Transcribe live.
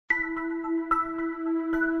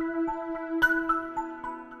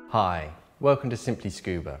Hi, welcome to Simply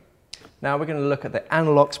Scuba. Now we're going to look at the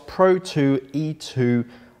Analox O2EII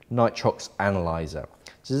Nitrox Analyser.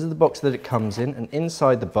 So this is the box that it comes in, and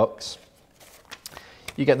inside the box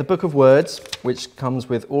you get the book of words, which comes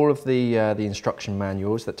with all of the instruction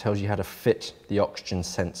manuals that tells you how to fit the oxygen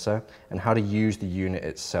sensor and how to use the unit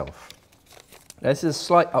itself. Now, this is a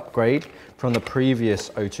slight upgrade from the previous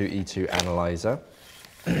O2EII Analyser.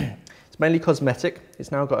 It's mainly cosmetic.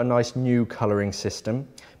 It's now got a nice new colouring system,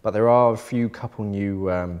 but there are a couple new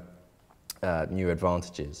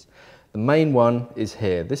advantages. The main one is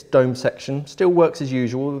here. This dome section still works as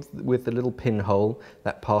usual with the little pinhole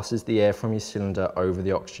that passes the air from your cylinder over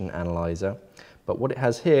the oxygen analyzer. But what it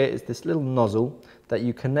has here is this little nozzle that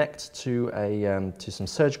you connect to some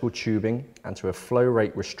surgical tubing and to a flow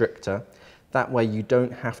rate restrictor. That way you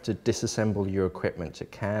don't have to disassemble your equipment.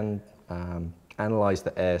 It can analyze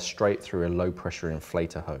the air straight through a low pressure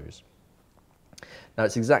inflator hose. Now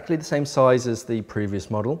it's exactly the same size as the previous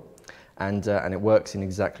model, and it works in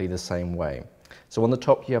exactly the same way. So on the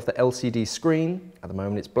top you have the LCD screen. At the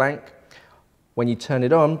moment it's blank. When you turn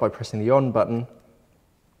it on by pressing the on button,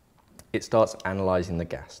 it starts analyzing the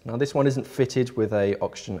gas. Now this one isn't fitted with an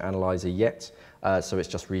oxygen analyzer yet, so it's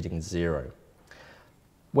just reading 0.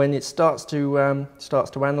 When it starts to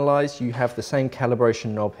analyze, you have the same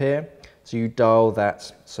calibration knob here. So you dial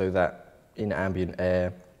that so that in ambient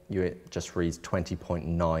air, it just reads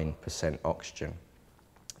 20.9% oxygen.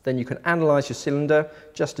 Then you can analyze your cylinder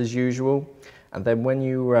just as usual. And then when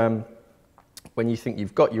you think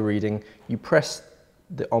you've got your reading, you press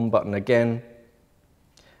the on button again,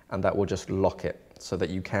 and that will just lock it so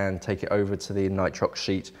that you can take it over to the nitrox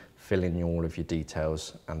sheet, fill in all of your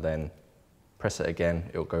details, and then press it again,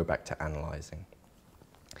 it'll go back to analyzing.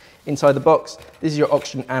 Inside the box, this is your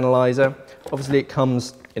oxygen analyzer. Obviously it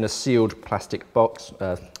comes in a sealed plastic box,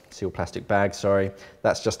 sealed plastic bag, sorry.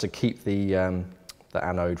 That's just to keep the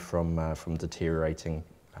anode from deteriorating,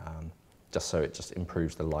 just so it just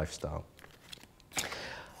improves the lifestyle.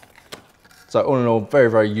 So all in all, very,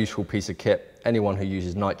 very useful piece of kit. Anyone who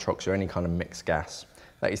uses nitrox or any kind of mixed gas.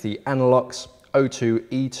 That is the Analox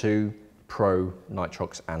O2EII Pro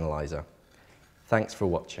Nitrox Analyser. Thanks for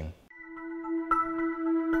watching.